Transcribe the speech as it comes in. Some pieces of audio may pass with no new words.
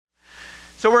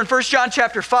So we're in 1 John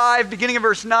chapter 5, beginning of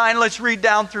verse 9. Let's read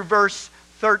down through verse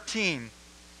 13.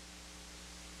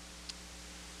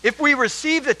 If we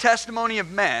receive the testimony of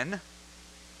men,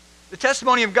 the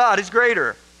testimony of God is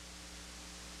greater.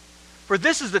 For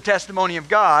this is the testimony of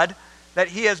God, that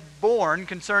he has borne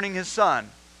concerning his Son.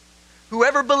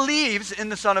 Whoever believes in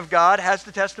the Son of God has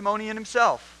the testimony in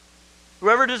himself.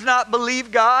 Whoever does not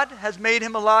believe God has made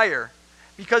him a liar,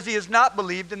 because he has not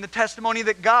believed in the testimony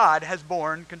that God has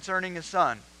borne concerning his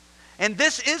Son. And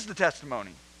this is the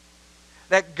testimony,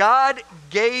 that God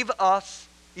gave us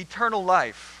eternal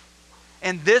life,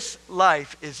 and this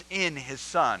life is in his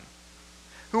Son.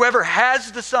 Whoever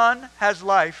has the Son has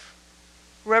life.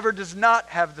 Whoever does not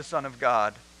have the Son of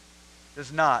God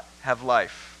does not have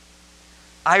life.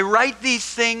 I write these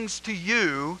things to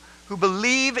you who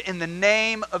believe in the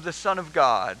name of the Son of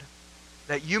God,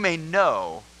 that you may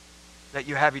know that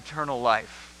you have eternal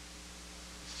life.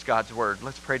 This is God's word.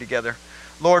 Let's pray together.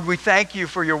 Lord, we thank you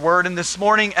for your word. And this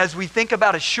morning, as we think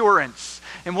about assurance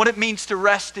and what it means to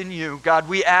rest in you, God,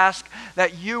 we ask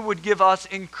that you would give us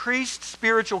increased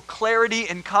spiritual clarity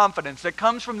and confidence that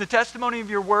comes from the testimony of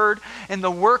your word and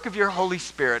the work of your Holy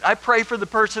Spirit. I pray for the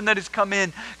person that has come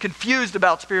in confused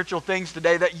about spiritual things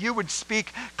today, that you would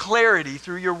speak clarity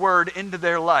through your word into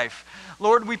their life.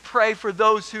 Lord, we pray for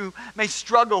those who may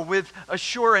struggle with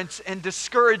assurance and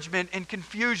discouragement and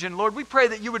confusion. Lord, we pray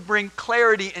that you would bring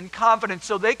clarity and confidence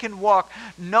so they can walk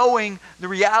knowing the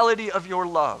reality of your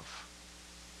love.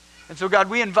 And so,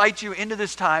 God, we invite you into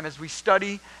this time as we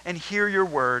study and hear your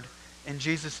word. In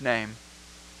Jesus' name,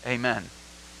 amen.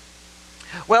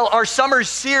 Well, our summer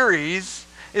series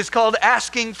is called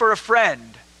Asking for a Friend.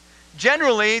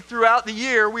 Generally, throughout the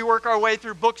year, we work our way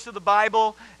through books of the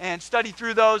Bible and study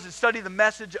through those and study the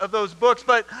message of those books.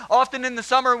 But often in the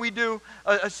summer, we do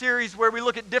a series where we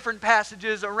look at different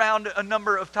passages around a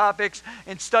number of topics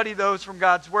and study those from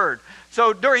God's Word.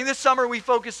 So during this summer, we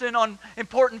focus in on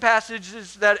important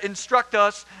passages that instruct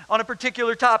us on a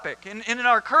particular topic. And in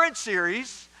our current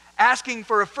series, Asking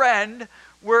for a Friend,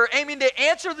 we're aiming to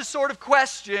answer the sort of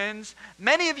questions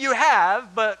many of you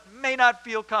have, but may not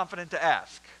feel confident to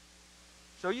ask.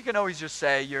 So you can always just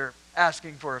say you're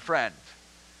asking for a friend.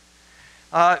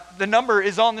 The number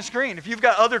is on the screen. If you've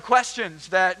got other questions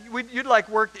that you'd like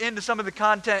worked into some of the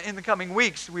content in the coming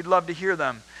weeks, we'd love to hear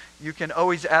them. You can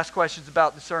always ask questions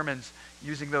about the sermons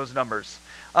using those numbers.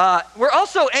 We're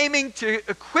also aiming to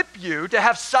equip you to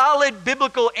have solid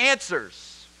biblical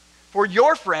answers for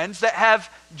your friends that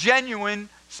have genuine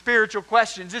spiritual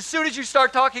questions. As soon as you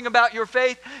start talking about your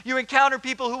faith, you encounter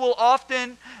people who will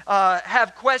often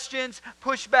have questions,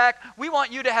 pushback. We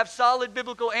want you to have solid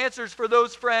biblical answers for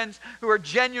those friends who are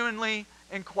genuinely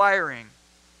inquiring.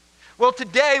 Well,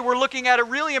 today we're looking at a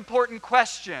really important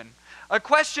question, a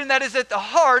question that is at the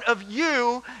heart of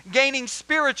you gaining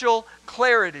spiritual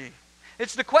clarity.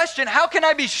 It's the question, how can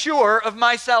I be sure of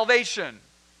my salvation?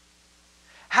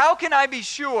 How can I be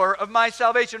sure of my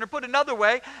salvation? Or put another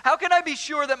way, how can I be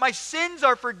sure that my sins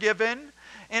are forgiven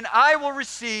and I will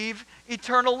receive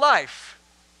eternal life?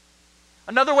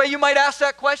 Another way you might ask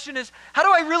that question is, how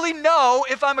do I really know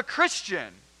if I'm a Christian?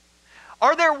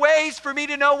 Are there ways for me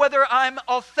to know whether I'm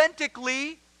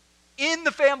authentically in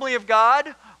the family of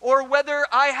God or whether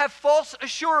I have false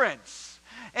assurance?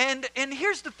 And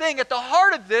here's the thing, at the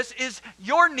heart of this is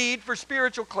your need for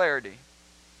spiritual clarity.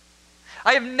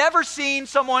 I have never seen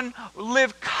someone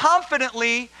live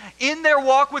confidently in their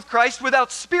walk with Christ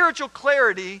without spiritual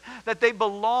clarity that they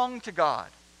belong to God.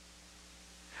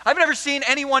 I've never seen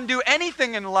anyone do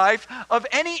anything in life of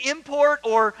any import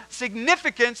or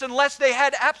significance unless they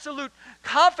had absolute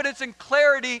confidence and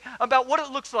clarity about what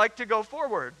it looks like to go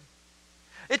forward.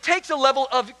 It takes a level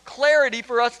of clarity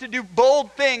for us to do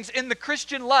bold things, and the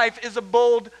Christian life is a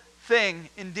bold thing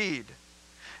indeed.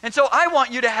 And so I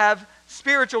want you to have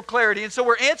spiritual clarity. And so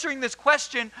we're answering this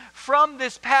question from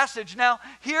this passage. Now,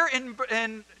 here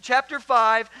in chapter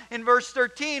 5, in verse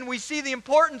 13, we see the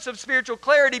importance of spiritual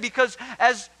clarity because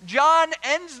as John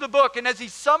ends the book and as he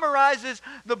summarizes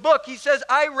the book, he says,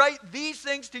 I write these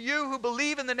things to you who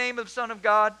believe in the name of the Son of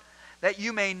God, that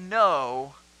you may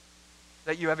know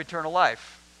that you have eternal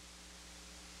life.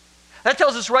 That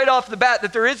tells us right off the bat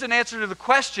that there is an answer to the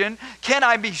question, can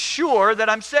I be sure that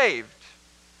I'm saved?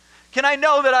 Can I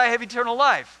know that I have eternal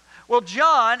life? Well,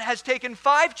 John has taken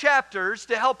 5 chapters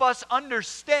to help us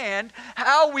understand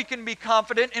how we can be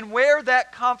confident and where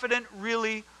that confidence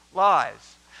really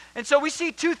lies. And so we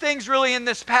see 2 things really in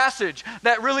this passage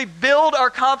that really build our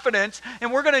confidence,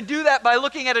 and we're going to do that by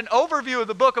looking at an overview of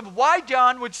the book of why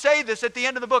John would say this at the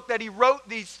end of the book, that he wrote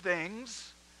these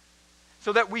things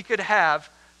so that we could have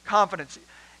confidence.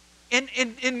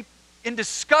 In in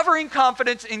discovering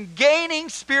confidence, in gaining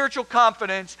spiritual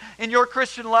confidence in your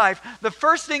Christian life, the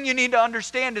first thing you need to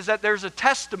understand is that there's a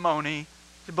testimony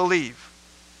to believe.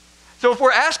 So if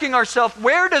we're asking ourselves,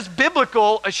 where does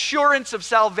biblical assurance of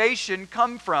salvation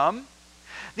come from?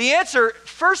 The answer,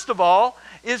 first of all,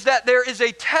 is that there is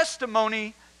a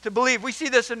testimony to believe. We see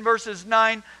this in verses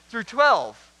 9 through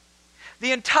 12.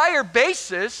 The entire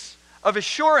basis of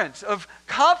assurance, of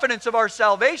confidence of our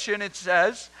salvation, it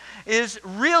says, is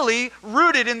really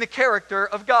rooted in the character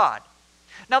of God.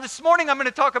 Now this morning I'm going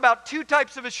to talk about two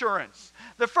types of assurance.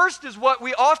 The first is what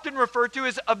we often refer to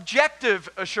as objective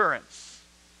assurance.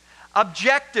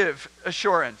 Objective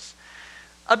assurance.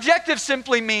 Objective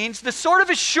simply means the sort of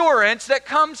assurance that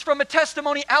comes from a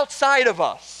testimony outside of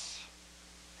us.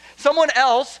 Someone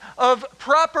else of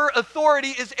proper authority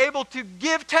is able to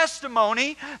give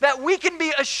testimony that we can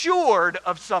be assured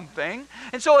of something.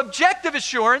 And so objective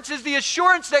assurance is the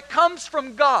assurance that comes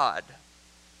from God,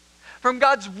 from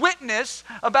God's witness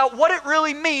about what it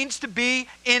really means to be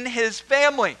in His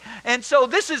family. And so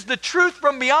this is the truth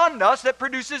from beyond us that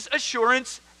produces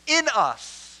assurance in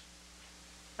us.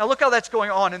 Now look how that's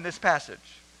going on in this passage.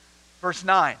 Verse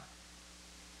 9.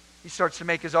 He starts to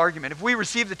make his argument. If we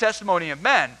receive the testimony of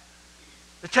men,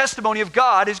 the testimony of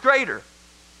God is greater.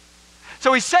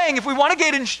 So he's saying if we want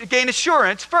to gain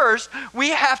assurance, first, we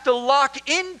have to lock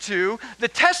into the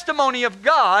testimony of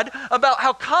God about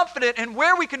how confident and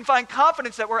where we can find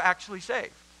confidence that we're actually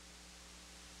saved.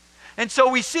 And so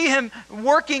we see him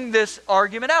working this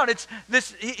argument out.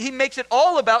 He makes it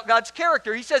all about God's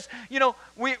character. He says,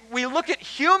 we look at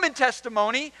human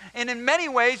testimony, and in many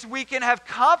ways we can have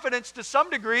confidence to some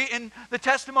degree in the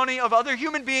testimony of other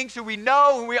human beings who we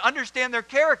know, who we understand their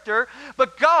character.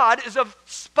 But God is of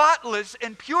spotless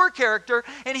and pure character,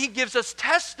 and He gives us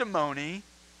testimony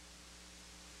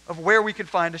of where we can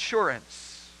find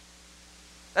assurance.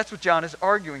 That's what John is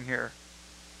arguing here.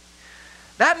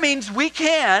 That means we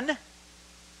can,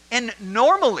 and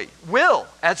normally will,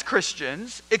 as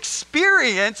Christians,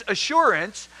 experience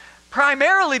assurance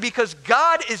primarily because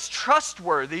God is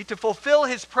trustworthy to fulfill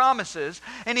His promises,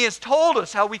 and He has told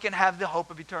us how we can have the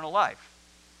hope of eternal life.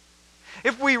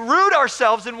 If we root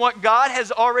ourselves in what God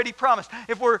has already promised,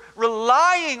 if we're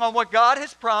relying on what God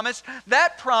has promised,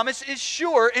 that promise is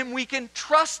sure and we can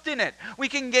trust in it. We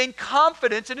can gain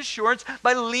confidence and assurance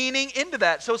by leaning into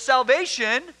that. So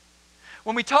salvation,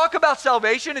 when we talk about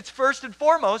salvation, it's first and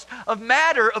foremost a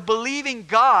matter of believing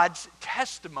God's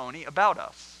testimony about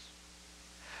us.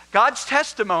 God's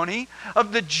testimony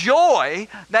of the joy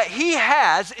that He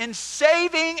has in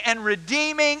saving and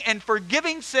redeeming and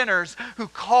forgiving sinners who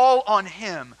call on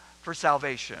Him for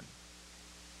salvation.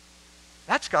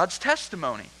 That's God's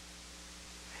testimony.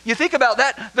 You think about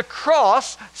that, the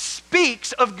cross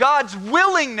speaks of God's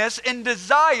willingness and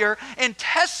desire and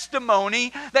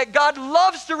testimony that God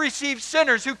loves to receive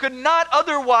sinners who could not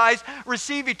otherwise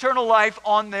receive eternal life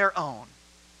on their own.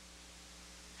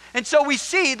 And so we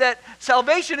see that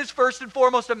salvation is first and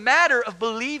foremost a matter of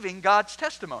believing God's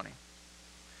testimony.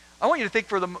 I want you to think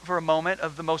for a moment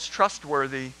of the most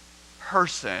trustworthy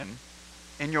person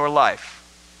in your life.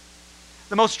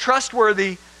 The most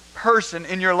trustworthy person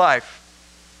in your life.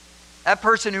 That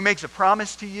person who makes a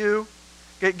promise to you,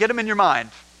 get them in your mind.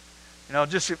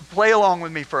 Just play along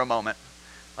with me for a moment.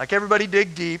 Like everybody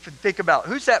dig deep and think about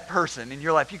who's that person in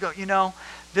your life. You go,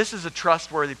 this is a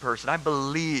trustworthy person. I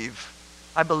believe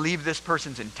this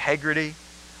person's integrity,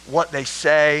 what they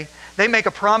say. They make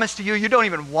a promise to you. You don't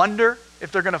even wonder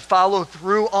if they're going to follow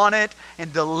through on it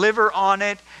and deliver on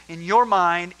it. In your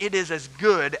mind, it is as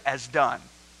good as done.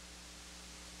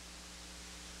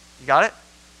 You got it?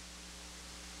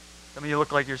 Some of you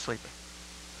look like you're sleeping.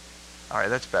 All right,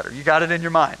 that's better. You got it in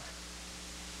your mind.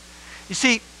 You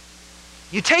see,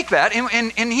 you take that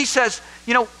and he says,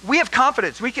 we have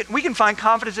confidence. We can find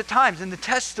confidence at times in the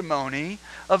testimony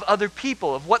of other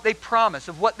people, of what they promise,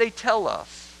 of what they tell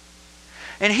us.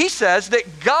 And he says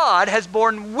that God has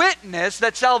borne witness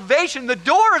that salvation, the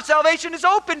door of salvation is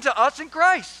open to us in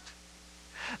Christ.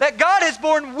 That God has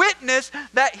borne witness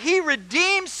that He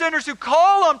redeems sinners who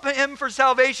call on Him for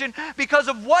salvation because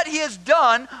of what He has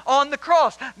done on the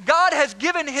cross. God has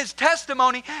given His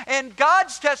testimony, and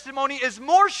God's testimony is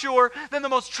more sure than the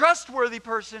most trustworthy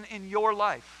person in your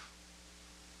life.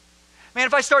 Man,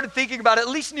 if I started thinking about it, at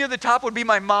least near the top would be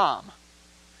my mom.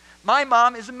 My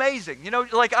mom is amazing.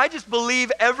 I just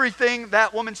believe everything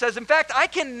that woman says. In fact, I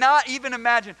cannot even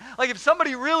imagine. If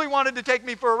somebody really wanted to take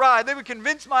me for a ride, they would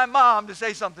convince my mom to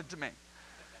say something to me.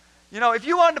 If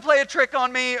you wanted to play a trick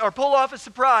on me or pull off a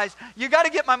surprise, you got to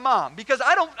get my mom, because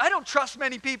I don't trust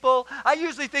many people. I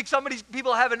usually think some of these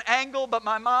people have an angle, but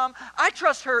my mom, I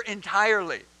trust her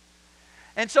entirely.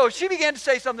 And so if she began to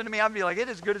say something to me, I'd be like, it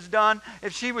is good as done.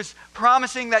 If she was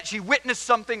promising that she witnessed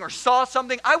something or saw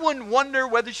something, I wouldn't wonder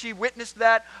whether she witnessed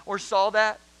that or saw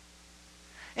that.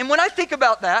 And when I think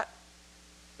about that,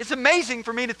 it's amazing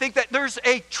for me to think that there's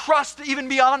a trust even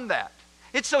beyond that.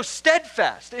 It's so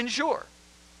steadfast and sure.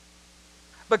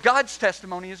 But God's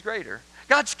testimony is greater.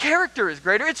 God's character is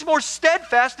greater. It's more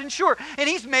steadfast and sure. And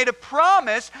He's made a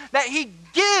promise that He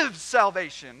gives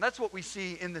salvation. That's what we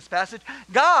see in this passage.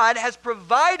 God has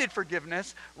provided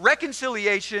forgiveness,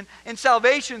 reconciliation, and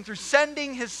salvation through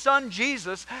sending His Son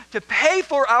Jesus to pay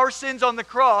for our sins on the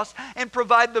cross and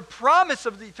provide the promise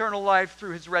of the eternal life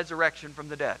through His resurrection from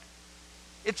the dead.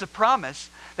 It's a promise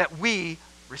that we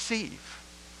receive.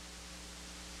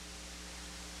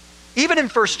 Even in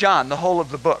 1 John, the whole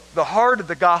of the book, the heart of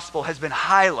the gospel has been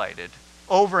highlighted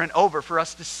over and over for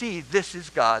us to see this is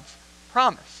God's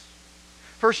promise.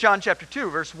 1 John chapter 2,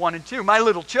 verse 1 and 2, "My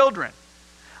little children,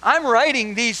 I'm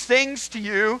writing these things to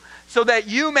you so that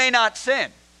you may not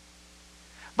sin.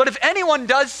 But if anyone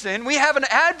does sin, we have an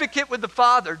advocate with the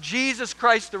Father, Jesus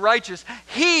Christ the righteous.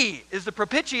 He is the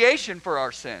propitiation for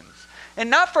our sins. And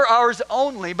not for ours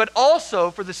only, but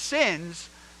also for the sins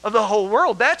of the whole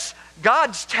world." That's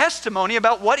God's testimony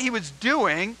about what He was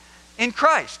doing in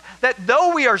Christ. That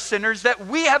though we are sinners, that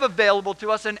we have available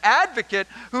to us an advocate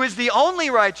who is the only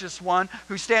righteous one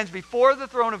who stands before the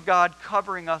throne of God,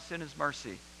 covering us in His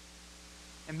mercy.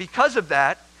 And because of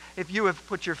that, if you have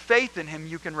put your faith in Him,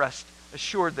 you can rest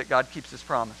assured that God keeps His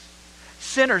promise.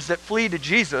 Sinners that flee to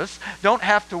Jesus don't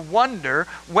have to wonder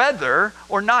whether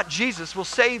or not Jesus will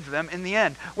save them in the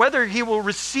end, whether He will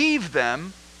receive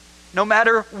them no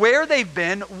matter where they've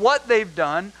been, what they've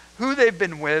done, who they've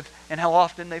been with, and how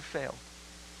often they've failed.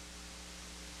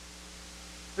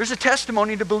 There's a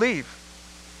testimony to believe.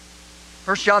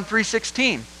 1 John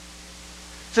 3:16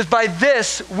 says, "By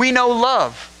this we know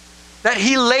love, that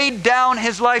He laid down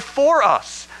His life for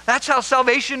us." That's how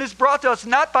salvation is brought to us,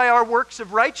 not by our works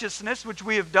of righteousness, which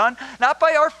we have done, not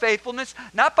by our faithfulness,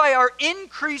 not by our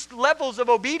increased levels of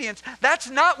obedience. That's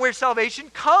not where salvation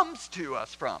comes to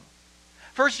us from.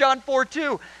 1 John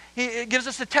 4:2, he gives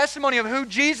us a testimony of who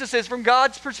Jesus is from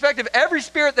God's perspective. "Every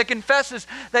spirit that confesses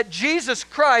that Jesus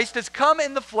Christ has come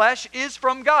in the flesh is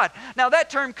from God." Now that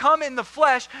term, "come in the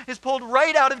flesh," is pulled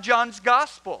right out of John's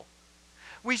gospel.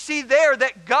 We see there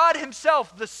that God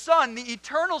Himself, the Son, the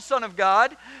eternal Son of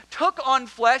God, took on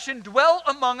flesh and dwelt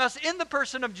among us in the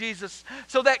person of Jesus,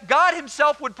 so that God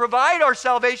Himself would provide our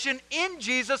salvation in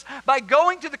Jesus by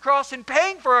going to the cross and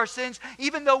paying for our sins,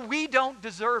 even though we don't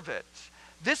deserve it.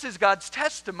 This is God's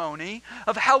testimony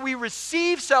of how we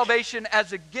receive salvation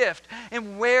as a gift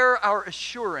and where our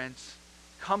assurance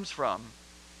comes from,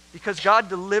 because God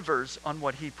delivers on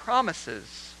what He promises.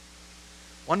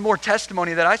 One more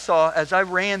testimony that I saw as I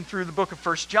ran through the book of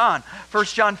 1 John.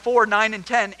 1 John 4, 9 and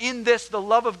 10. "In this the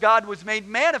love of God was made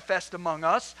manifest among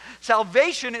us.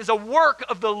 Salvation is a work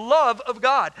of the love of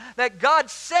God, that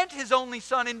God sent His only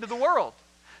Son into the world,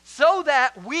 so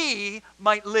that we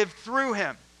might live through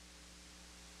Him."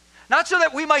 Not so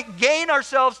that we might gain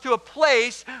ourselves to a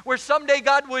place where someday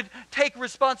God would take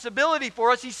responsibility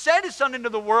for us. He sent His Son into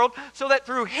the world so that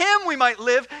through Him we might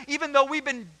live, even though we've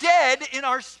been dead in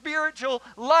our spiritual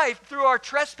life through our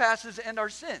trespasses and our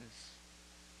sins.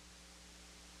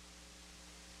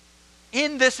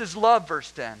 "In this is love,"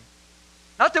 verse 10.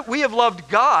 Not that we have loved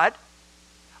God.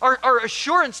 Our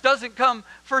assurance doesn't come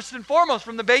first and foremost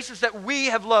from the basis that we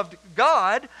have loved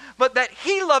God, but that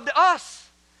He loved us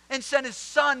and sent His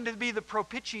Son to be the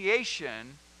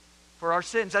propitiation for our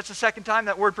sins. That's the second time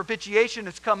that word propitiation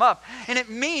has come up. And it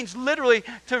means literally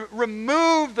to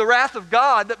remove the wrath of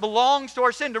God that belongs to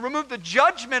our sin, to remove the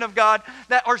judgment of God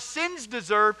that our sins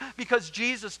deserve, because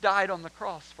Jesus died on the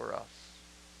cross for us.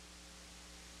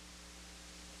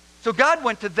 So God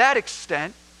went to that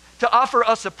extent to offer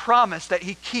us a promise that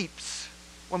He keeps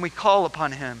when we call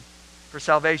upon Him for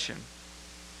salvation.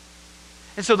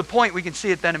 And so the point, we can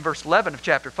see it then in verse 11 of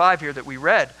chapter 5 here that we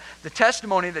read. The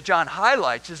testimony that John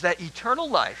highlights is that eternal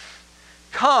life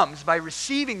comes by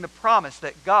receiving the promise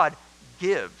that God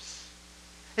gives.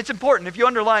 It's important. If you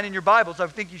underline in your Bibles, I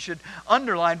think you should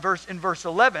underline in verse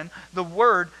 11 the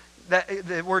word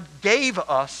 "gave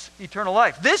us eternal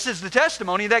life." This is the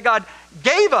testimony that God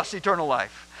gave us eternal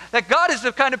life. That God is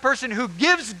the kind of person who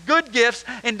gives good gifts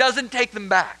and doesn't take them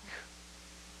back.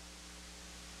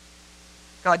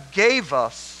 God gave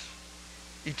us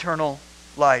eternal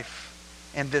life,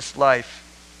 and this life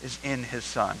is in His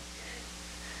Son.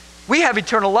 We have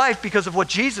eternal life because of what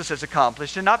Jesus has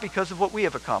accomplished and not because of what we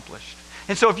have accomplished.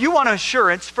 And so if you want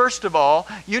assurance, first of all,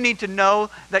 you need to know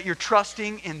that you're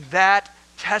trusting in that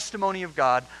testimony of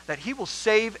God that he will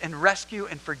save and rescue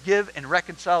and forgive and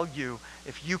reconcile you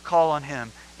if you call on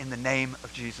him in the name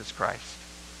of Jesus Christ.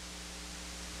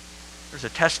 There's a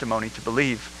testimony to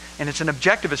believe, and it's an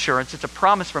objective assurance. It's a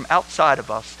promise from outside of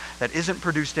us that isn't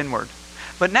produced inward.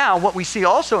 But now what we see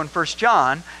also in 1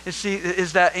 John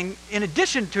is that in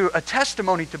addition to a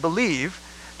testimony to believe,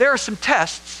 there are some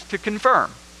tests to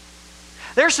confirm.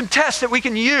 There are some tests that we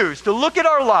can use to look at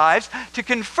our lives to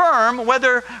confirm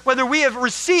whether we have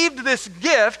received this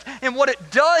gift and what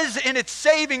it does in its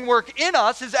saving work in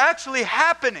us is actually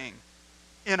happening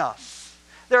in us.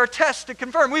 There are tests to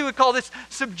confirm. We would call this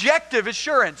subjective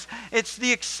assurance. It's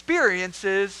the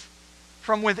experiences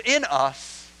from within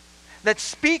us that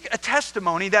speak a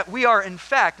testimony that we are in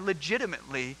fact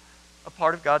legitimately a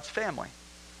part of God's family.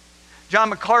 John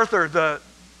MacArthur, the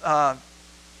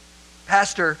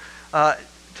pastor,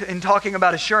 in talking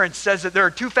about assurance, says that there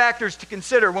are two factors to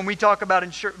consider when we talk about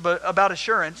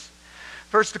assurance.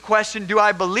 First, the question, do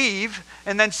I believe?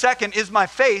 And then second, is my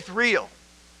faith real?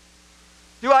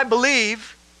 Do I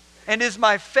believe? And is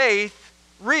my faith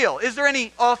real? Is there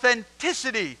any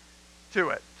authenticity to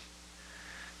it?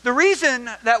 The reason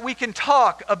that we can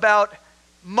talk about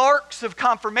marks of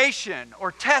confirmation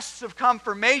or tests of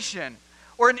confirmation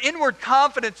or an inward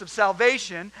confidence of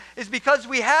salvation is because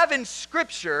we have in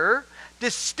Scripture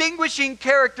distinguishing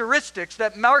characteristics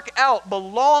that mark out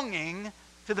belonging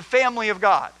to the family of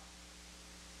God.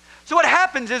 So what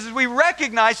happens is we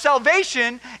recognize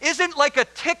salvation isn't like a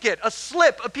ticket, a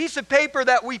slip, a piece of paper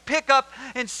that we pick up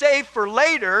and save for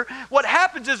later. What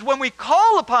happens is when we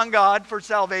call upon God for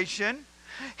salvation,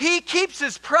 he keeps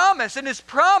his promise, and his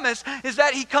promise is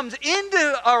that he comes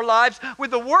into our lives with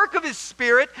the work of his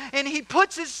Spirit, and he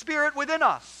puts his Spirit within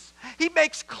us. He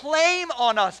makes claim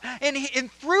on us,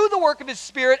 and through the work of his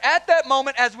Spirit, at that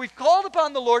moment, as we've called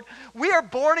upon the Lord, we are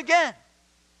born again.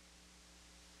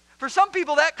 For some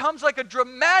people, that comes like a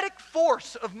dramatic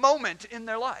force of moment in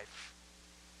their life.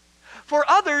 For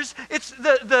others, it's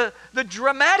the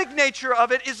dramatic nature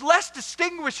of it is less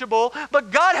distinguishable,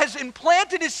 but God has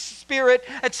implanted his Spirit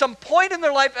at some point in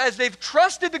their life as they've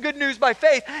trusted the good news by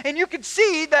faith. And you can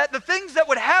see that the things that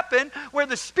would happen where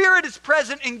the Spirit is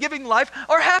present in giving life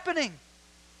are happening.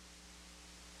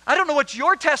 I don't know what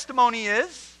your testimony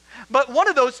is, but one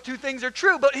of those two things are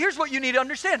true. But here's what you need to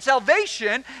understand.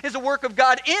 Salvation is a work of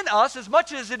God in us as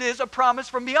much as it is a promise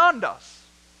from beyond us.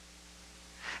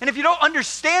 And if you don't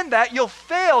understand that, you'll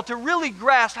fail to really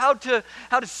grasp how to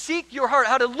seek your heart,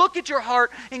 how to look at your heart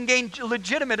and gain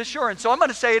legitimate assurance. So I'm going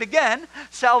to say it again.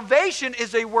 Salvation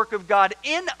is a work of God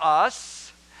in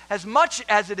us as much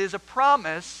as it is a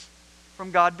promise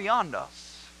from God beyond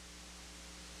us.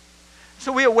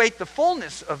 So we await the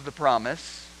fullness of the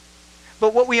promise.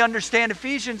 But what we understand,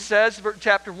 Ephesians says,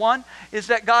 chapter 1, is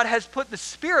that God has put the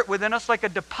Spirit within us like a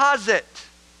deposit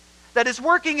that is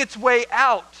working its way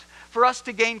out for us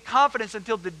to gain confidence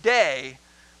until the day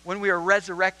when we are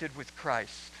resurrected with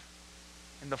Christ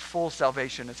and the full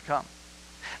salvation has come.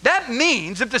 That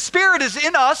means if the Spirit is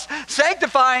in us,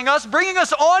 sanctifying us, bringing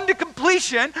us on to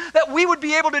completion, that we would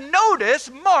be able to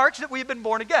notice marks that we have been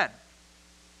born again.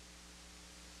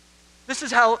 This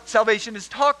is how salvation is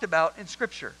talked about in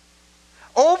Scripture.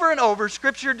 Over and over,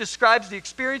 Scripture describes the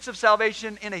experience of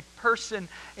salvation in a person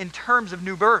in terms of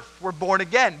new birth. We're born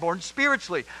again, born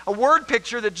spiritually. A word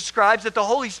picture that describes that the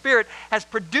Holy Spirit has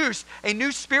produced a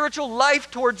new spiritual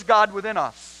life towards God within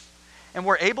us. And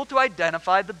we're able to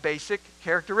identify the basic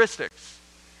characteristics.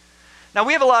 Now,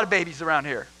 we have a lot of babies around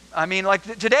here. I mean, like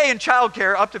today in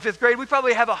childcare, up to 5th grade, we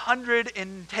probably have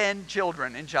 110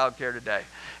 children in childcare today.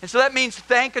 And so that means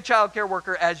thank a childcare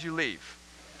worker as you leave.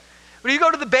 When you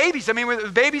go to the babies, I mean, with the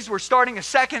babies, we're starting a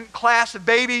second class of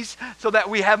babies so that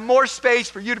we have more space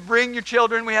for you to bring your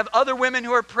children. We have other women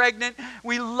who are pregnant.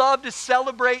 We love to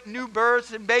celebrate new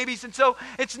births and babies. And so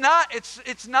it's not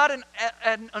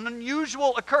an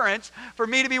unusual occurrence for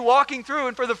me to be walking through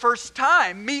and for the first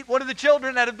time meet one of the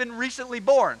children that have been recently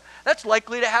born. That's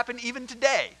likely to happen even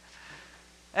today.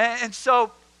 And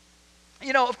so,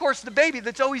 you know, of course, the baby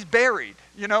that's always buried,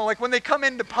 you know, like when they come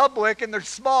into public and they're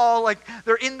small, like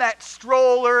they're in that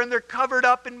stroller and they're covered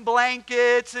up in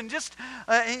blankets and just,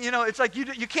 you know, it's like you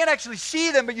can't actually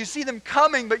see them, but you see them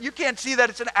coming, but you can't see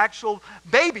that it's an actual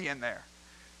baby in there.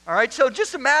 All right, so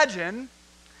just imagine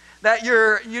that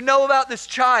you know about this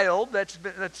child that's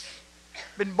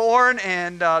been born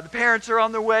and the parents are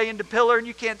on their way into pillar and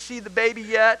you can't see the baby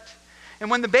yet. And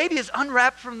when the baby is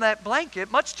unwrapped from that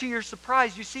blanket, much to your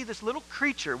surprise, you see this little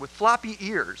creature with floppy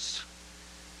ears,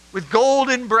 with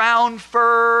golden brown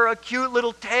fur, a cute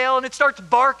little tail, and it starts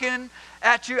barking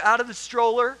at you out of the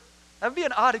stroller. That would be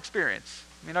an odd experience.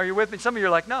 I mean, are you with me? Some of you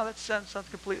are like, no, that sounds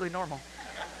completely normal.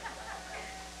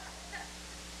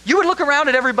 You would look around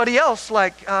at everybody else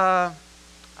like, I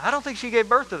don't think she gave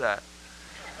birth to that.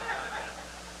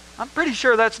 I'm pretty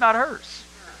sure that's not hers.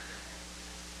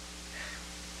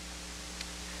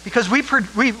 Because we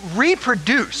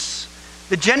reproduce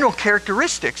the general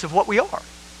characteristics of what we are.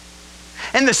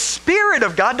 And the Spirit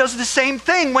of God does the same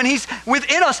thing when He's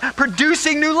within us,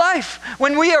 producing new life.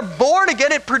 When we are born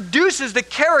again, it produces the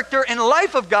character and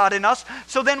life of God in us,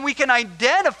 so then we can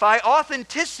identify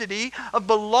authenticity of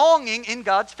belonging in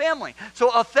God's family. So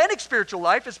authentic spiritual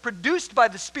life is produced by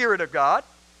the Spirit of God,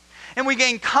 and we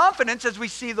gain confidence as we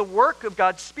see the work of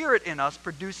God's Spirit in us,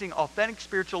 producing authentic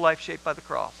spiritual life shaped by the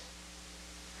cross.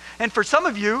 And for some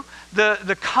of you,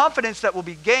 the confidence that will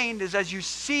be gained is as you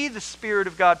see the Spirit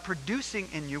of God producing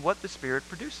in you what the Spirit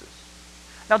produces.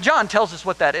 Now, John tells us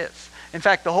what that is. In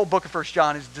fact, the whole book of 1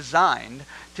 John is designed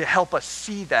to help us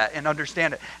see that and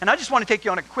understand it. And I just want to take you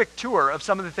on a quick tour of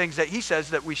some of the things that he says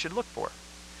that we should look for.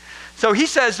 So he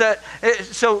says that,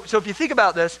 so if you think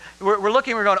about this, we're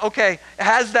looking, we're going, okay,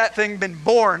 has that thing been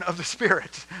born of the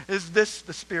Spirit? Is this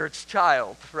the Spirit's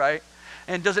child, right?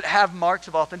 And does it have marks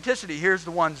of authenticity? Here's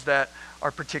the ones that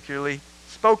are particularly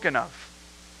spoken of.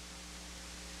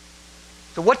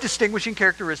 So what distinguishing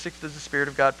characteristics does the Spirit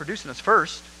of God produce in us?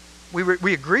 First,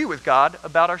 we agree with God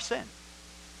about our sin.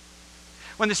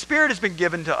 When the Spirit has been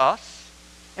given to us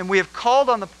and we have called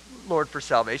on the Lord for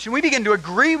salvation, we begin to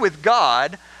agree with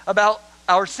God about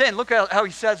our sin. Look at how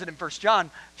he says it in 1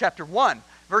 John chapter 1.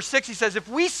 Verse 6, he says, if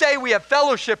we say we have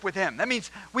fellowship with Him, that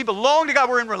means we belong to God,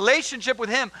 we're in relationship with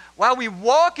Him. While we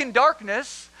walk in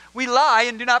darkness, we lie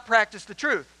and do not practice the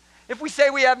truth. If we say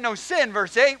we have no sin,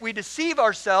 verse 8, we deceive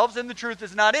ourselves and the truth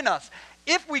is not in us.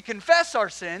 If we confess our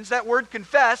sins, that word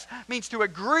confess means to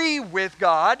agree with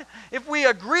God. If we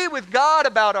agree with God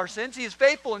about our sins, He is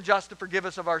faithful and just to forgive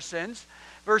us of our sins.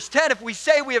 Verse 10, if we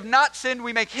say we have not sinned,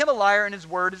 we make Him a liar and His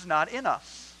word is not in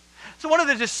us. So one of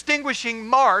the distinguishing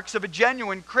marks of a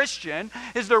genuine Christian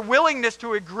is their willingness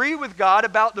to agree with God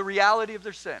about the reality of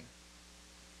their sin.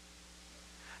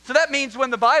 So that means when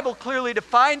the Bible clearly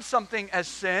defines something as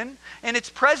sin and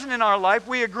it's present in our life,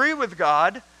 we agree with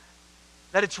God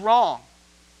that it's wrong.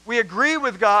 We agree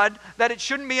with God that it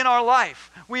shouldn't be in our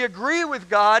life. We agree with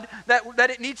God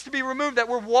that it needs to be removed, that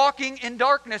we're walking in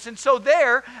darkness. And so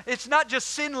there, it's not just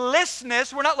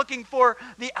sinlessness. We're not looking for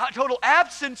the total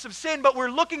absence of sin, but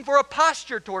we're looking for a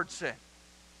posture towards sin.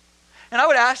 And I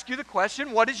would ask you the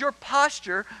question, what is your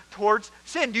posture towards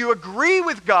sin? Do you agree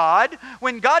with God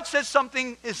when God says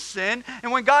something is sin,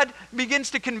 and when God begins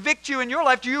to convict you in your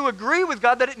life, do you agree with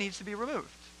God that it needs to be removed?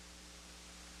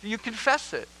 Do you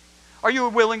confess it? Are you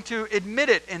willing to admit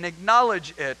it and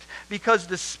acknowledge it? Because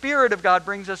the Spirit of God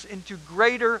brings us into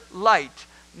greater light,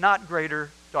 not greater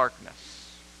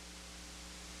darkness.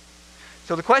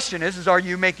 So the question is are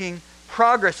you making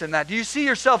progress in that? Do you see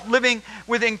yourself living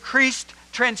with increased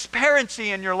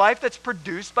transparency in your life that's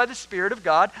produced by the Spirit of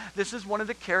God? This is one of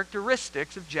the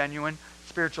characteristics of genuine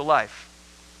spiritual life.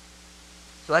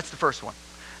 So that's the first one.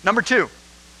 Number 2,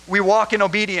 we walk in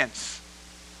obedience.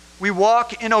 We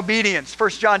walk in obedience. 1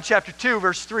 John chapter 2,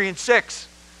 verse 3 and 6.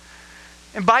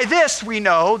 And by this we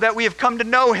know that we have come to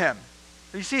know Him.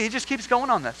 You see, he just keeps going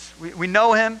on this. We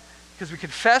know Him because we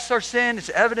confess our sin.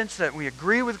 It's evidence that we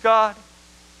agree with God.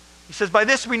 He says, by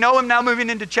this we know Him, now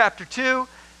moving into chapter 2,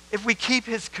 if we keep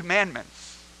His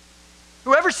commandments.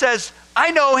 Whoever says, I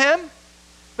know Him,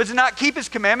 but does not keep His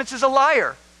commandments is a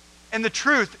liar, and the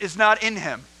truth is not in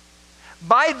him.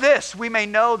 By this we may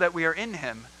know that we are in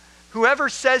Him. Whoever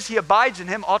says he abides in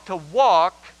Him ought to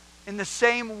walk in the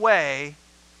same way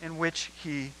in which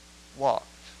He walked.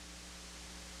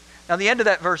 Now the end of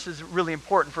that verse is really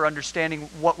important for understanding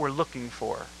what we're looking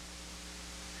for.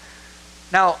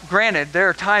 Now, granted, there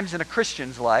are times in a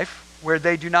Christian's life where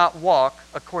they do not walk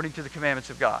according to the commandments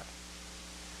of God.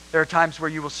 There are times where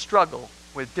you will struggle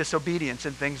with disobedience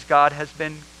and things God has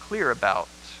been clear about.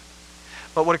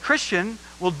 But what a Christian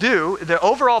will do, the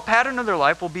overall pattern of their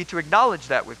life will be to acknowledge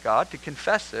that with God, to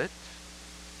confess it,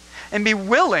 and be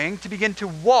willing to begin to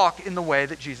walk in the way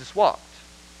that Jesus walked.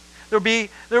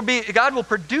 God will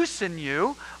produce in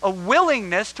you a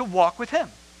willingness to walk with Him.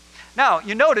 Now,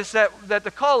 you notice that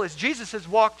the call is Jesus has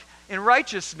walked in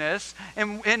righteousness,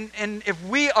 and if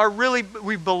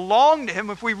we belong to Him,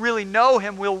 if we really know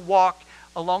Him, we'll walk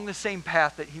along the same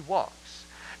path that He walks.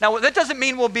 Now, that doesn't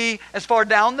mean we'll be as far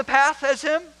down the path as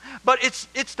Him, but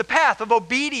it's the path of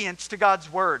obedience to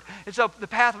God's word. It's the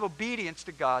path of obedience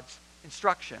to God's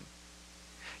instruction.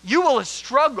 You will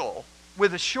struggle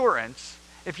with assurance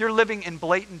if you're living in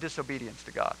blatant disobedience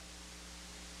to God.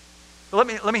 Let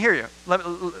me hear you.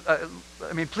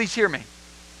 Please hear me.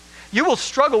 You will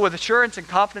struggle with assurance and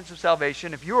confidence of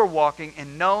salvation if you are walking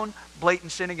in known,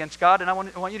 blatant sin against God. And I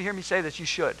want you to hear me say this. You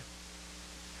should.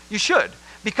 You should.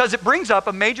 Because it brings up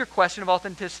a major question of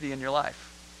authenticity in your life.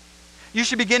 You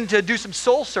should begin to do some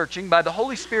soul searching by the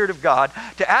Holy Spirit of God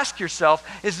to ask yourself,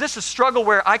 is this a struggle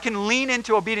where I can lean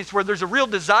into obedience, where there's a real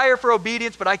desire for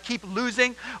obedience, but I keep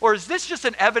losing? Or is this just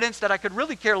an evidence that I could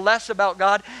really care less about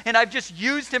God and I've just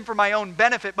used Him for my own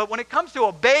benefit, but when it comes to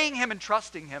obeying Him and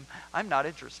trusting Him, I'm not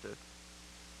interested?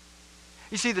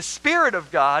 You see, the Spirit of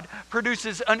God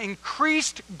produces an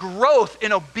increased growth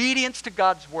in obedience to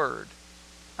God's Word,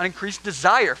 an increased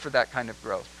desire for that kind of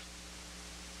growth.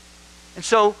 And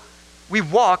so, we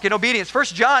walk in obedience. 1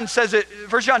 John says it,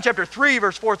 1 John chapter 3,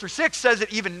 verse 4 through 6 says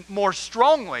it even more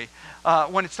strongly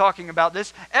when it's talking about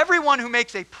this. Everyone who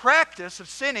makes a practice of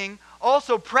sinning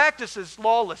also practices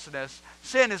lawlessness.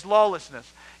 Sin is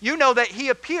lawlessness. You know that He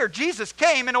appeared, Jesus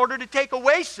came in order to take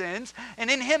away sins,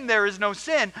 and in Him there is no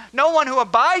sin. No one who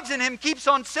abides in Him keeps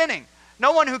on sinning.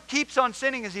 No one who keeps on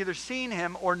sinning has either seen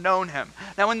Him or known Him.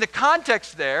 Now in the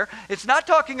context there, it's not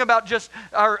talking about just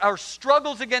our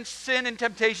struggles against sin and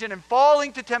temptation and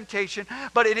falling to temptation,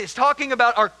 but it is talking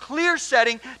about our clear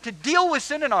setting to deal with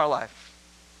sin in our life.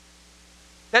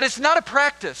 That it's not a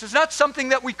practice. It's not something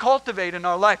that we cultivate in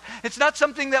our life. It's not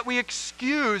something that we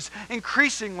excuse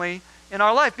increasingly in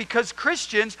our life, because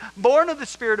Christians born of the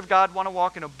Spirit of God want to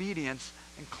walk in obedience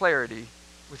and clarity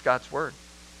with God's Word.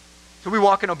 So we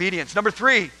walk in obedience. Number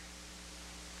 3,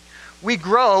 we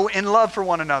grow in love for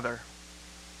one another.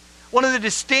 One of the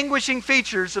distinguishing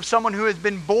features of someone who has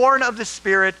been born of the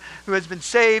Spirit, who has been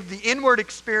saved, the inward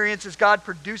experience is God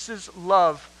produces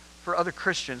love for other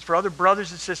Christians, for other brothers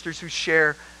and sisters who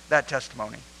share that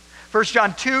testimony. 1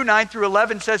 John 2, 9 through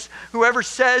 11 says, whoever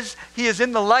says he is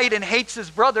in the light and hates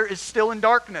his brother is still in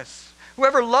darkness.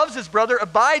 Whoever loves his brother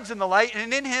abides in the light,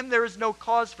 and in him there is no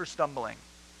cause for stumbling.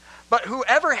 But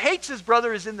whoever hates his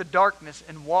brother is in the darkness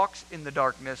and walks in the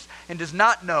darkness and does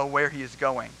not know where he is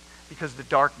going, because the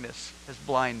darkness has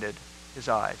blinded his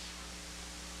eyes.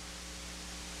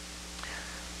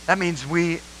 That means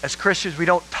we, as Christians, we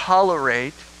don't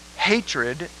tolerate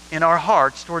hatred in our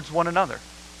hearts towards one another.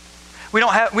 We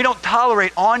don't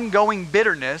tolerate ongoing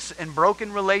bitterness and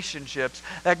broken relationships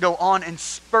that go on and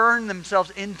spurn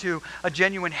themselves into a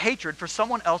genuine hatred for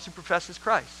someone else who professes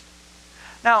Christ.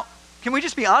 Now, can we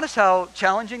just be honest how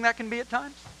challenging that can be at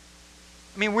times?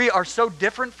 I mean, we are so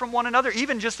different from one another.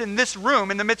 Even just in this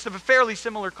room, in the midst of a fairly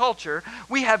similar culture,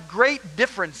 we have great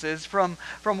differences from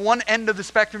one end of the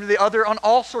spectrum to the other on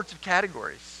all sorts of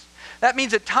categories. That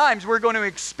means at times we're going to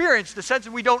experience the sense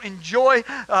that we don't enjoy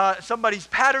somebody's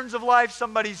patterns of life,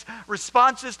 somebody's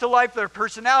responses to life, their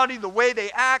personality, the way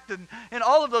they act, and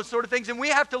all of those sort of things. And we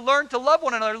have to learn to love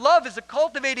one another. Love is a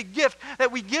cultivated gift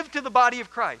that we give to the body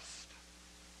of Christ.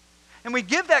 And we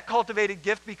give that cultivated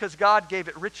gift because God gave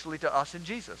it richly to us in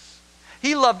Jesus.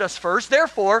 He loved us first.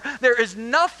 Therefore, there is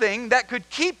nothing that could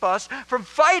keep us from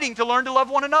fighting to learn to love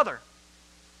one another.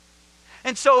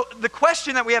 And so the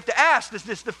question that we have to ask is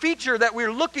this, the feature that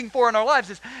we're looking for in our lives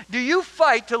is, do you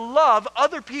fight to love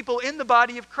other people in the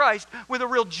body of Christ with a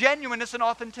real genuineness and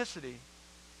authenticity?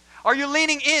 Are you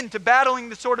leaning into battling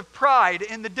the sort of pride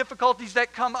and the difficulties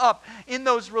that come up in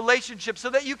those relationships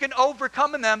so that you can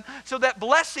overcome them, so that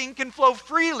blessing can flow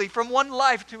freely from one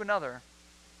life to another?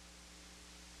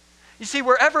 You see,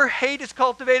 wherever hate is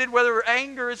cultivated, whether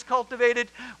anger is cultivated,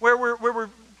 where we're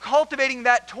cultivating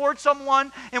that towards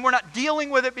someone and we're not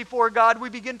dealing with it before God, we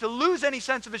begin to lose any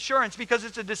sense of assurance, because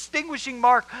it's a distinguishing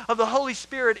mark of the Holy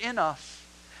Spirit in us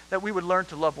that we would learn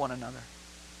to love one another.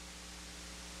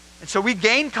 And so we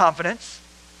gain confidence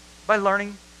by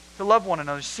learning to love one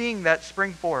another, seeing that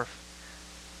spring forth.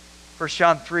 1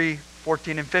 John 3,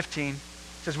 14 and 15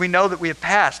 says, we know that we have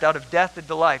passed out of death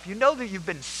into life. You know that you've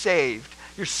been saved.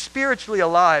 You're spiritually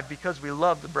alive because we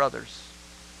love the brothers.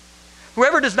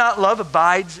 Whoever does not love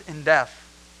abides in death.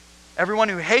 Everyone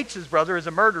who hates his brother is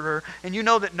a murderer, and you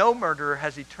know that no murderer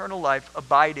has eternal life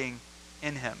abiding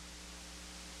in him.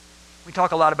 We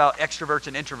talk a lot about extroverts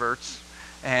and introverts.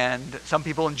 And some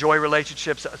people enjoy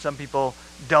relationships. Some people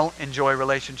don't enjoy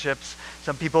relationships.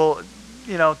 Some people,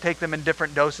 take them in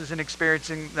different doses and experience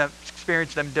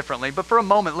them differently. But for a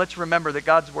moment, let's remember that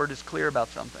God's Word is clear about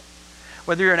something.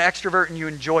 Whether you're an extrovert and you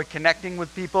enjoy connecting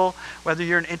with people, whether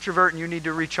you're an introvert and you need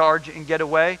to recharge and get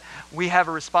away, we have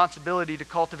a responsibility to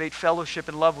cultivate fellowship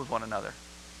and love with one another.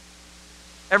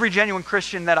 Every genuine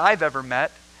Christian that I've ever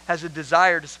met has a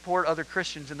desire to support other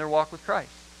Christians in their walk with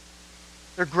Christ.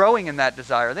 They're growing in that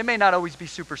desire. They may not always be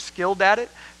super skilled at it.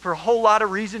 For a whole lot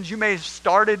of reasons, you may have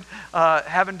started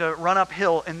having to run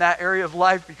uphill in that area of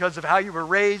life because of how you were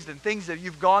raised and things that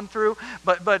you've gone through.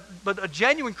 But a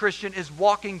genuine Christian is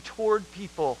walking toward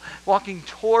people, walking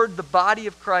toward the body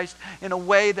of Christ in a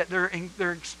way that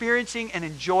they're experiencing and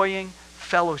enjoying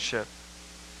fellowship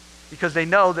because they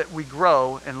know that we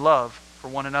grow in love for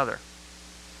one another.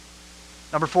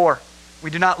 Number 4, we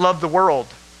do not love the world.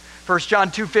 1 John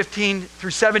 2:15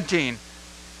 through 17.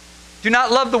 Do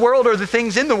not love the world or the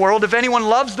things in the world. If anyone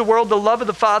loves the world, the love of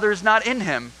the Father is not in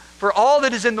him. For all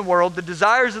that is in the world, the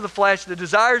desires of the flesh, the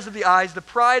desires of the eyes, the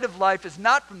pride of life is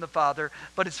not from the Father,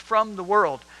 but is from the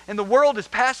world. And the world is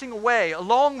passing away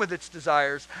along with its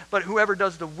desires, but whoever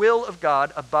does the will of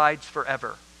God abides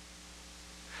forever.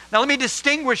 Now let me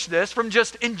distinguish this from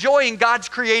just enjoying God's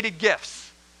created gifts.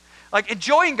 Like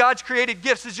enjoying God's created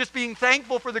gifts is just being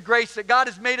thankful for the grace that God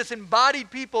has made us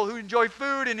embodied people who enjoy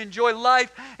food and enjoy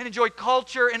life and enjoy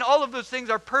culture, and all of those things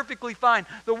are perfectly fine.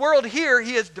 The world here,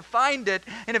 he has defined it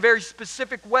in a very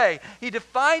specific way. He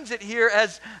defines it here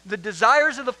as the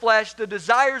desires of the flesh, the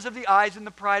desires of the eyes, and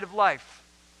the pride of life.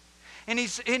 And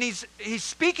he's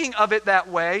speaking of it that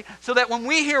way so that when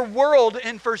we hear world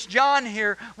in 1 John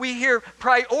here, we hear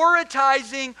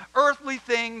prioritizing earthly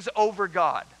things over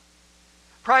God.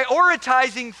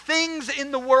 Prioritizing things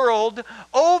in the world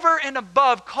over and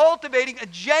above cultivating a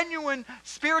genuine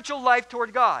spiritual life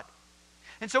toward God.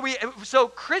 And so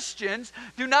Christians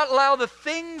do not allow the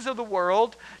things of the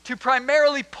world to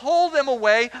primarily pull them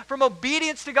away from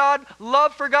obedience to God,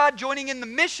 love for God, joining in the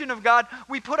mission of God.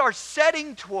 We put our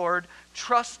setting toward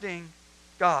trusting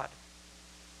God.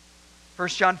 1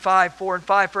 John 5:4 and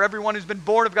 5, for everyone who's been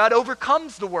born of God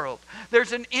overcomes the world.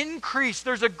 There's an increase,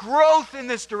 there's a growth in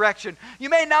this direction. You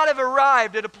may not have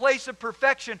arrived at a place of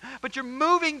perfection, but you're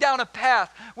moving down a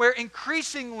path where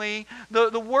increasingly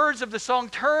the words of the song,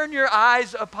 turn your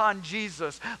eyes upon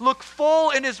Jesus. Look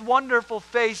full in his wonderful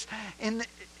face, and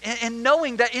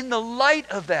knowing that in the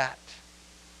light of that,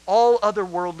 all other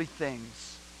worldly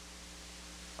things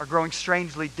are growing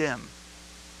strangely dim.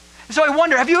 And so I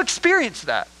wonder, have you experienced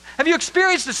that? Have you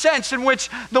experienced the sense in which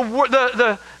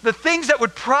the things that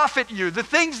would profit you, the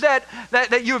things that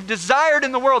you have desired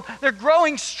in the world, they're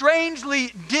growing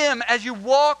strangely dim as you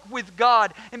walk with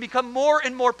God and become more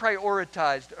and more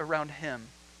prioritized around him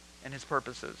and his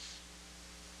purposes?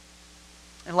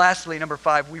 And lastly, number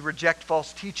 5, we reject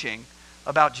false teaching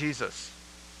about Jesus.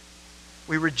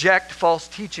 We reject false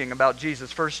teaching about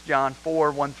Jesus. 1 John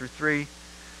 4:1 through 3.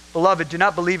 Beloved, do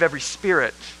not believe every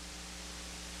spirit,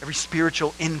 every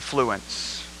spiritual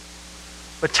influence,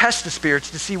 but test the spirits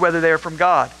to see whether they are from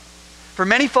God. For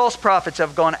many false prophets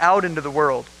have gone out into the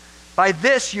world. By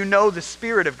this you know the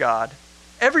Spirit of God.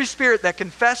 Every spirit that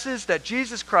confesses that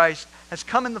Jesus Christ has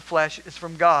come in the flesh is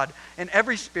from God, and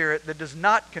every spirit that does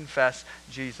not confess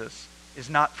Jesus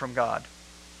is not from God.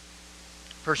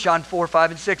 1 John 4:5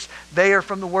 and 6, they are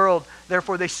from the world,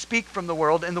 therefore they speak from the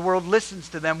world, and the world listens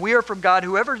to them. We are from God.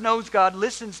 Whoever knows God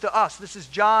listens to us. This is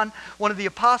John, one of the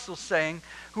apostles, saying,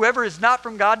 whoever is not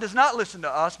from God does not listen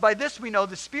to us. By this we know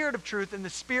the spirit of truth and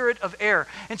the spirit of error.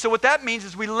 And so what that means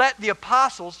is we let the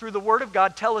apostles, through the word of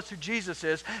God, tell us who Jesus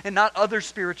is and not other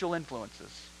spiritual influences.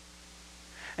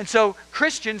 And so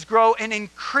Christians grow in an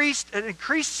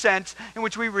increased sense in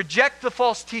which we reject the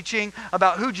false teaching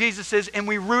about who Jesus is, and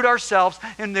we root ourselves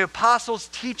in the apostles'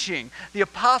 teaching, the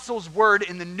apostles' word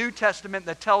in the New Testament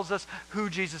that tells us who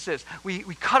Jesus is.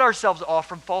 We cut ourselves off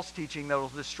from false teaching that will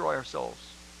destroy our souls.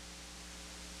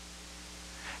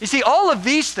 You see, all of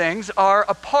these things are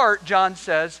a part, John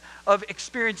says, of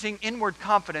experiencing inward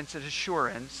confidence and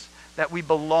assurance that we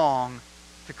belong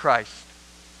to Christ.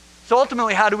 So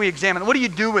ultimately, how do we examine? What do you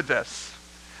do with this?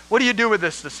 What do you do with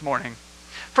this morning?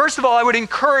 First of all, I would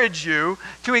encourage you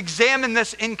to examine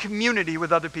this in community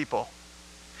with other people.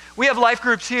 We have life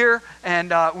groups here,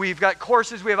 and we've got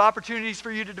courses. We have opportunities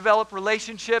for you to develop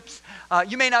relationships.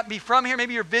 You may not be from here.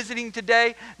 Maybe you're visiting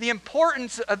today. The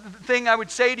importance of the thing I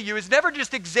would say to you is never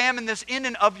just examine this in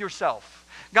and of yourself.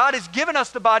 God has given us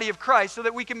the body of Christ so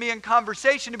that we can be in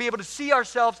conversation to be able to see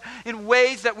ourselves in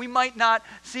ways that we might not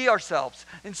see ourselves.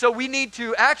 And so we need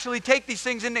to actually take these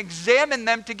things and examine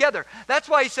them together. That's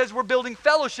why he says we're building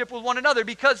fellowship with one another,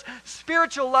 because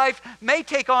spiritual life may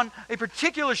take on a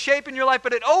particular shape in your life,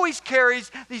 but it always carries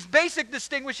these basic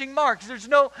distinguishing marks.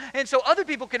 And so other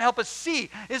people can help us see,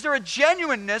 is there a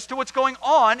genuineness to what's going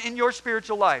on in your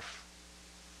spiritual life?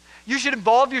 You should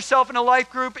involve yourself in a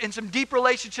life group, in some deep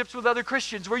relationships with other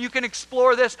Christians where you can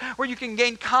explore this, where you can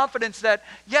gain confidence that,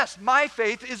 yes, my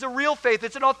faith is a real faith.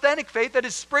 It's an authentic faith that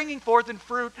is springing forth in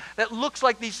fruit that looks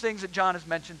like these things that John has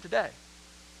mentioned today.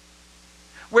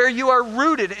 where you are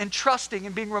rooted and trusting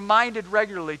and being reminded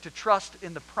regularly to trust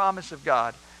in the promise of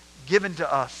God given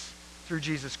to us through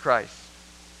Jesus Christ.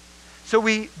 So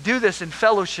we do this in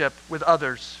fellowship with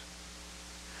others.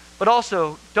 But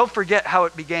also, don't forget how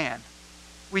it began.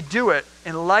 We do it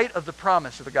in light of the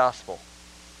promise of the gospel.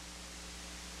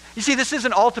 You see, this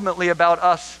isn't ultimately about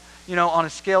us, on a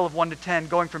scale of 1 to 10,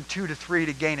 going from 2 to 3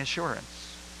 to gain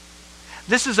assurance.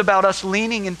 This is about us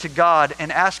leaning into God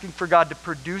and asking for God to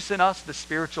produce in us the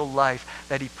spiritual life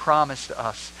that He promised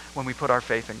us when we put our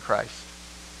faith in Christ.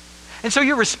 And so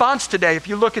your response today, if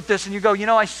you look at this and you go,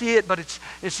 I see it, but it's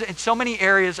in so many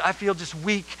areas I feel just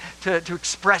weak to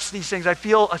express these things. I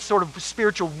feel a sort of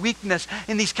spiritual weakness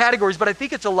in these categories, but I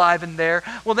think it's alive in there.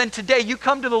 Well, then today you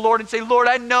come to the Lord and say, Lord,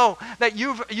 I know that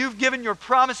you've given your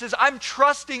promises. I'm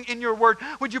trusting in your word.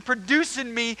 Would you produce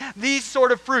in me these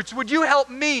sort of fruits? Would you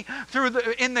help me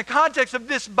in the context of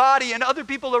this body and other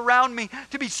people around me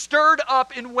to be stirred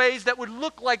up in ways that would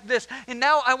look like this? And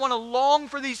now I want to long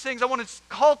for these things. I want to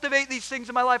cultivate these things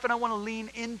in my life, and I want to lean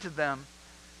into them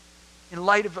in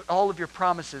light of all of your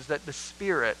promises that the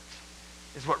Spirit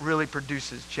is what really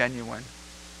produces genuine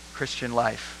Christian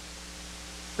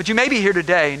life. But you may be here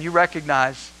today and you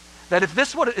recognize that if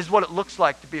this is what it looks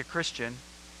like to be a Christian,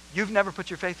 you've never put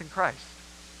your faith in Christ.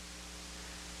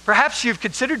 Perhaps you've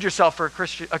considered yourself a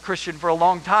Christian for a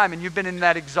long time, and you've been in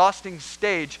that exhausting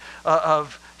stage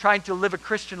of trying to live a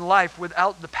Christian life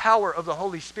without the power of the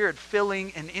Holy Spirit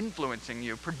filling and influencing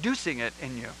you, producing it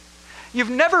in you.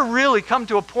 You've never really come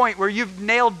to a point where you've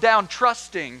nailed down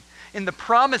trusting in the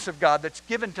promise of God that's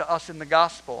given to us in the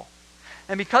gospel.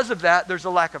 And because of that, there's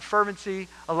a lack of fervency,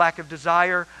 a lack of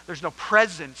desire. There's no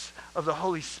presence of the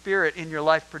Holy Spirit in your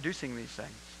life producing these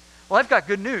things. Well, I've got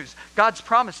good news. God's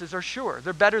promises are sure.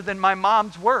 They're better than my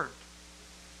mom's word.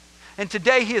 And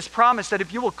today He has promised that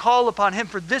if you will call upon Him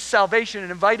for this salvation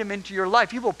and invite Him into your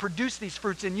life, He will produce these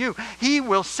fruits in you. He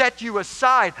will set you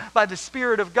aside by the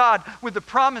Spirit of God with the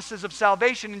promises of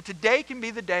salvation. And today can be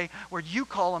the day where you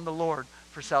call on the Lord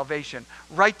for salvation.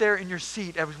 Right there in your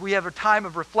seat, as we have a time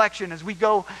of reflection, as we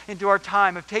go into our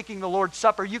time of taking the Lord's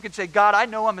Supper, you can say, God, I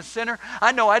know I'm a sinner.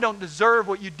 I know I don't deserve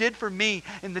what you did for me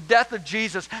in the death of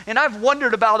Jesus. And I've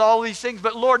wondered about all these things.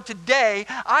 But Lord, today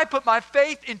I put my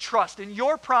faith and trust in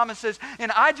your promises.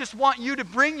 And I just want you to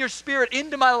bring your Spirit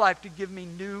into my life to give me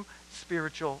new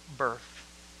spiritual birth.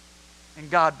 And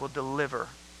God will deliver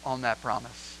on that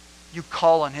promise. You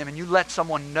call on Him and you let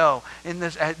someone know in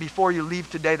this before you leave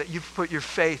today that you've put your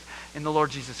faith in the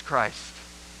Lord Jesus Christ.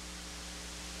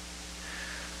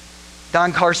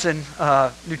 Don Carson,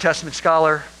 New Testament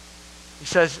scholar, he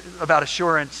says about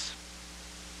assurance,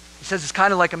 he says it's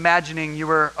kind of like imagining you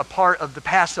were a part of the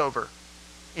Passover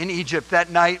in Egypt that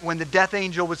night when the death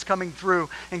angel was coming through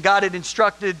and God had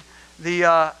instructed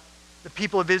the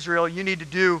people of Israel, you need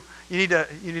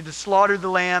to slaughter the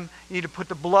lamb, you need to put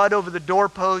the blood over the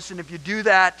doorposts, and if you do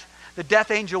that, the death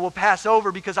angel will pass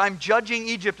over because I'm judging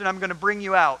Egypt and I'm going to bring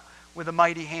you out with a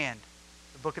mighty hand.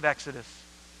 The book of Exodus.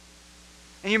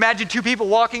 And you imagine two people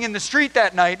walking in the street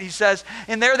that night, he says,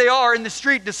 and there they are in the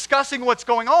street discussing what's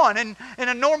going on, and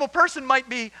a normal person might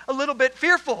be a little bit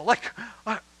fearful, like,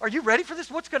 are you ready for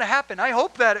this? What's going to happen? I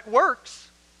hope that it works.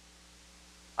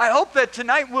 I hope that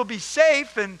tonight we'll be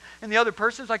safe. And the other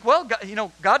person's like, well,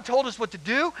 God told us what to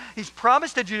do. He's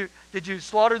promised. Did you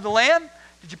slaughter the lamb?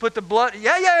 Did you put the blood?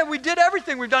 Yeah, we did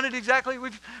everything. We've done it exactly.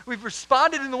 We've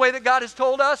responded in the way that God has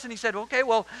told us. And he said, okay,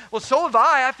 well, so have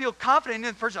I. I feel confident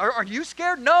in the person. Are you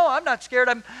scared? No, I'm not scared.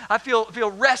 I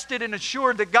feel rested and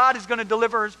assured that God is going to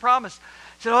deliver His promise.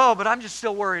 He said, oh, but I'm just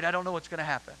still worried. I don't know what's going to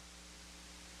happen.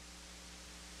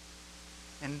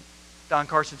 And Don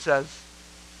Carson says,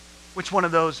 which one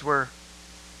of those were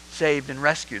saved and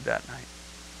rescued that night?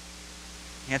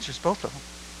 The answer is both of them.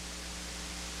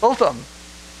 Both of them.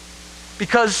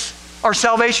 Because our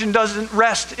salvation doesn't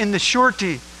rest in the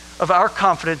surety of our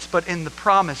confidence, but in the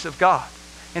promise of God.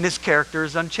 And His character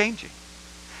is unchanging.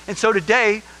 And so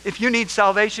today, if you need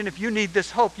salvation, if you need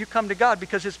this hope, you come to God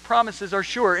because His promises are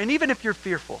sure. And even if you're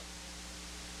fearful,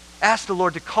 ask the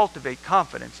Lord to cultivate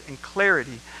confidence and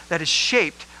clarity that is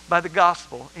shaped by the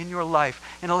gospel in your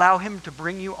life, and allow Him to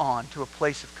bring you on to a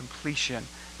place of completion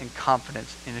and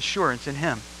confidence and assurance in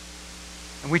Him.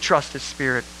 And we trust His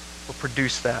Spirit will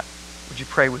produce that. Would you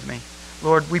pray with me?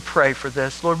 Lord, we pray for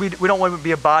this. Lord, we don't want to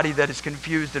be a body that is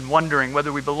confused and wondering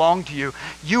whether we belong to you.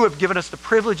 You have given us the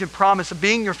privilege and promise of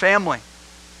being your family.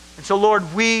 And so,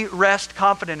 Lord, we rest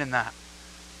confident in that.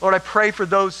 Lord, I pray for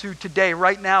those who today,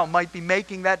 right now, might be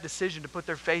making that decision to put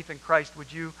their faith in Christ.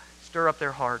 Would you stir up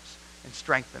their hearts and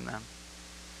strengthen them?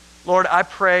 Lord, I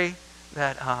pray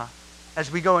that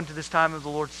as we go into this time of the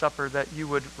Lord's Supper, that you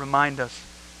would remind us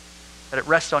that it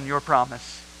rests on your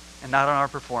promise and not on our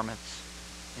performance.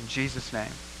 In Jesus'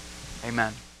 name,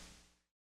 amen.